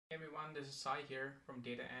Hey everyone, this is Sai here from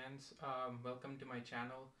Data Ants. Welcome to my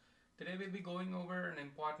channel. Today we'll be going over an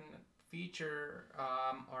important feature,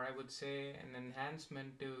 or I would say an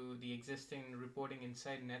enhancement to the existing reporting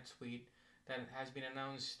inside NetSuite that has been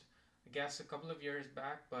announced, I guess, a couple of years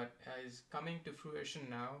back, but is coming to fruition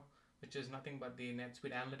now, which is nothing but the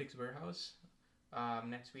NetSuite Analytics Warehouse.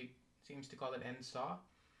 NetSuite seems to call it NSAW.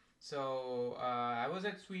 So I was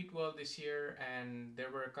at Suite World this year, and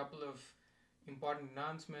there were a couple of important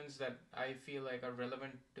announcements that I feel like are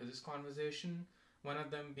relevant to this conversation. One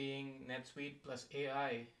of them being NetSuite plus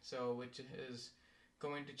AI, so which is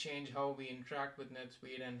going to change how we interact with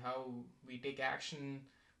NetSuite and how we take action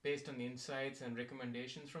based on the insights and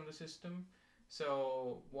recommendations from the system.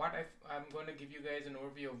 So I'm going to give you guys an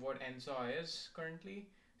overview of what NSAW is currently.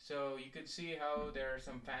 So you could see how there are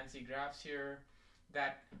some fancy graphs here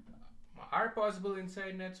that are possible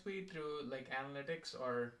inside NetSuite through like analytics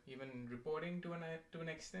or even reporting to an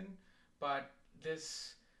extent. But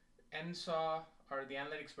this NSAW or the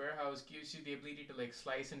analytics warehouse gives you the ability to like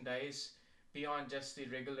slice and dice beyond just the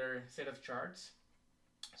regular set of charts.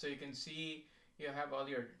 So you can see you have all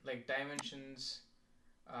your like dimensions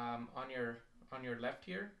on your left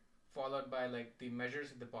here, followed by like the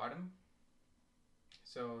measures at the bottom.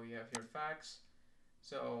 So you have your facts.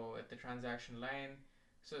 So at the transaction line,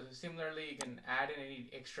 so similarly, you can add in any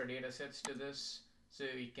extra data sets to this. So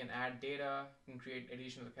you can add data, you can create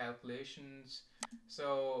additional calculations.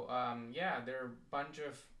 So yeah, there are a bunch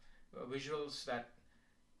of visuals that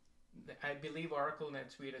I believe Oracle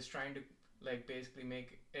NetSuite is trying to like basically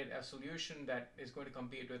make it a solution that is going to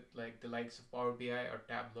compete with like the likes of Power BI or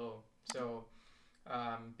Tableau. So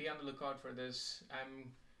be on the lookout for this.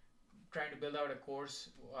 I'm trying to build out a course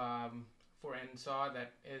for NSAW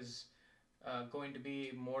that is going to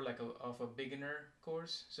be more like of a beginner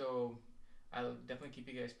course. So I'll definitely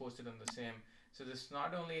keep you guys posted on the same. So this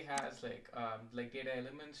not only has like data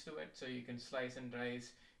elements to it, so you can slice and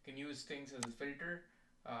dice, you can use things as a filter,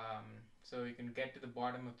 so you can get to the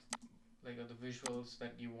bottom of the visuals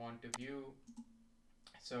that you want to view.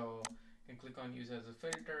 So you can click on use as a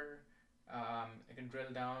filter. I can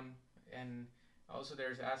drill down, and also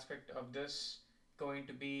there's aspect of this going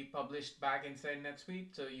to be published back inside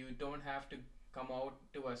NetSuite, so you don't have to come out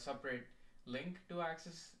to a separate link to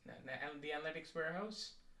access the analytics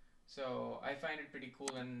warehouse. So I find it pretty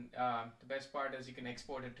cool, and the best part is you can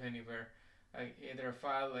export it to anywhere, either a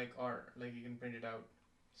file or like you can print it out.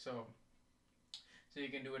 So you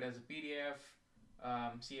can do it as a PDF,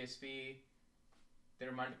 CSV. There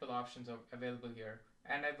are multiple options available here.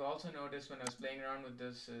 And I've also noticed when I was playing around with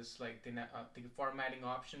this is like the formatting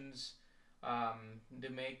options to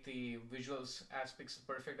make the visuals as pixel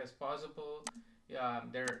perfect as possible.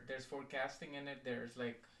 There's forecasting in it. There's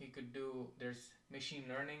like there's machine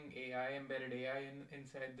learning, AI, embedded AI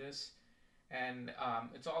inside this, and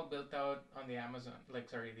it's all built out on the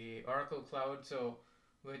the Oracle Cloud. So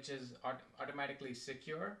which is automatically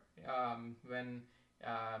secure when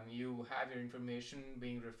you have your information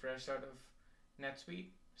being refreshed out of NetSuite.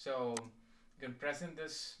 So you can present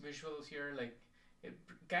this visuals here. Like it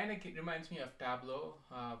kind of reminds me of Tableau,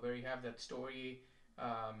 where you have that story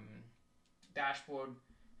dashboard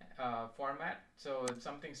format. So it's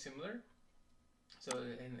something similar. So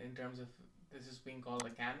in terms of this is being called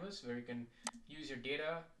a canvas, where you can use your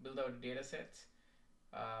data, build out data sets.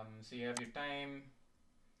 So you have your time,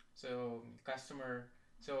 so customer.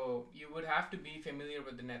 So you would have to be familiar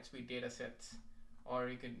with the NetSuite data sets, or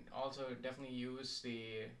you can also definitely use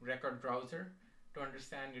the record browser to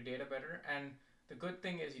understand your data better. And the good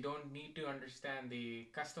thing is you don't need to understand the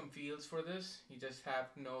custom fields for this. You just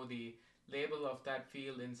have to know the label of that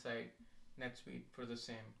field inside NetSuite for the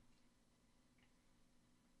same.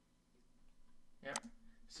 Yep.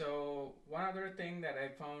 So one other thing that I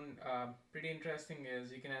found pretty interesting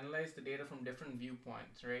is you can analyze the data from different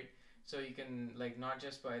viewpoints, right? So you can like not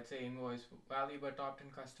just by say invoice value by top 10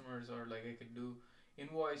 customers, or like I could do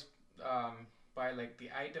invoice by like the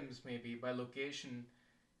items, maybe by location,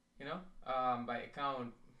 by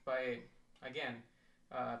account, by again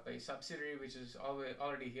by subsidiary, which is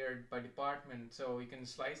already here, by department. So you can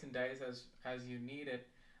slice and dice as you need it.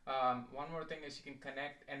 One more thing is you can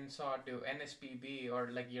connect NSAW to NSPB, or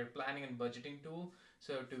like your planning and budgeting tool.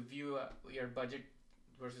 So to view your budget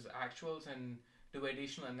versus actuals and do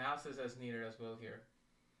additional analysis as needed as well here.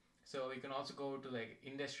 So you can also go to like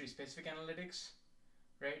industry specific analytics,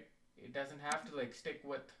 right? It doesn't have to like stick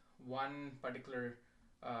with one particular,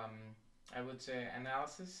 I would say,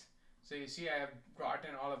 analysis. So you see I have brought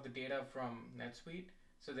in all of the data from NetSuite.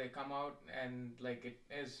 So they come out and like it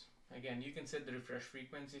is, again, you can set the refresh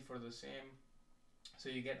frequency for the same. So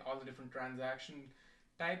you get all the different transaction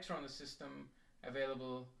types from the system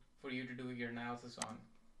available for you to do your analysis on.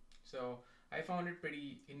 So I found it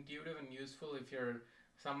pretty intuitive and useful if you're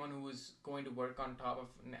someone who is going to work on top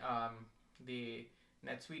of the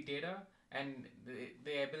NetSuite data, and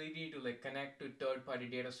the ability to like connect to third-party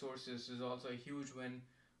data sources is also a huge win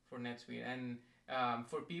for NetSuite. And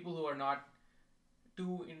for people who are not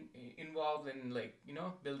too involved in like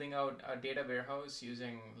building out a data warehouse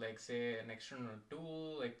using like say an external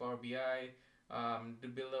tool like Power BI, to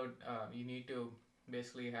build out you need to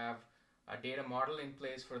basically have a data model in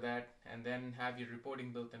place for that, and then have your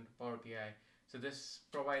reporting built into Power BI. So this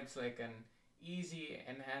provides like an easy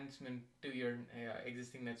enhancement to your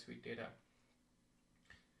existing NetSuite data.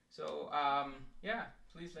 So yeah,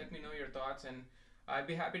 please let me know your thoughts, and I'd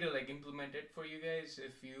be happy to like implement it for you guys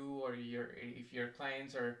if you or your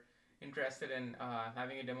clients are interested in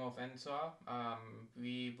having a demo of NSAW.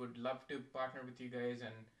 We would love to partner with you guys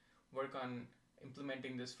and work on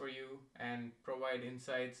implementing this for you and provide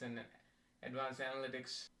insights and advanced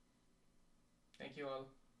analytics. Thank you all.